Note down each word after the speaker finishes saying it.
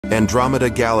Andromeda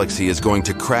Galaxy is going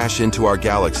to crash into our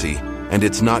galaxy, and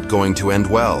it's not going to end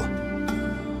well.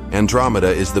 Andromeda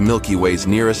is the Milky Way's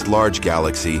nearest large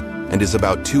galaxy and is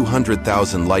about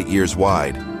 200,000 light-years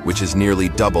wide, which is nearly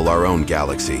double our own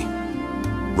galaxy.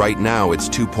 Right now, it's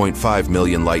 2.5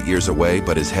 million light-years away,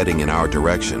 but is heading in our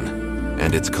direction,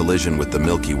 and its collision with the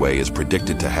Milky Way is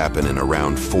predicted to happen in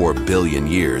around 4 billion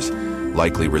years,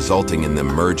 likely resulting in them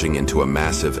merging into a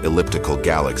massive elliptical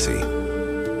galaxy.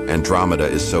 Andromeda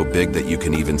is so big that you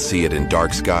can even see it in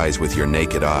dark skies with your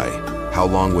naked eye. How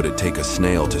long would it take a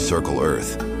snail to circle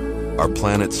Earth? Our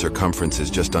planet's circumference is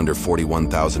just under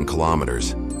 41,000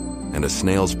 kilometers, and a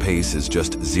snail's pace is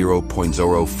just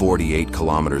 0.048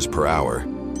 kilometers per hour,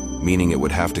 meaning it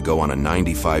would have to go on a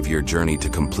 95-year journey to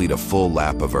complete a full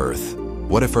lap of Earth.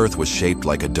 What if Earth was shaped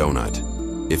like a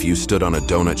donut? If you stood on a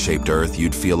donut-shaped Earth,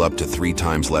 you'd feel up to 3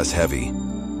 times less heavy.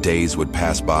 Days would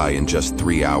pass by in just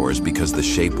 3 hours because the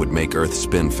shape would make Earth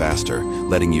spin faster,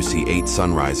 letting you see 8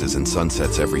 sunrises and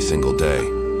sunsets every single day.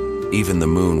 Even the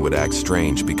moon would act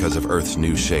strange because of Earth's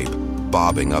new shape,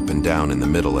 bobbing up and down in the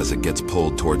middle as it gets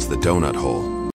pulled towards the donut hole.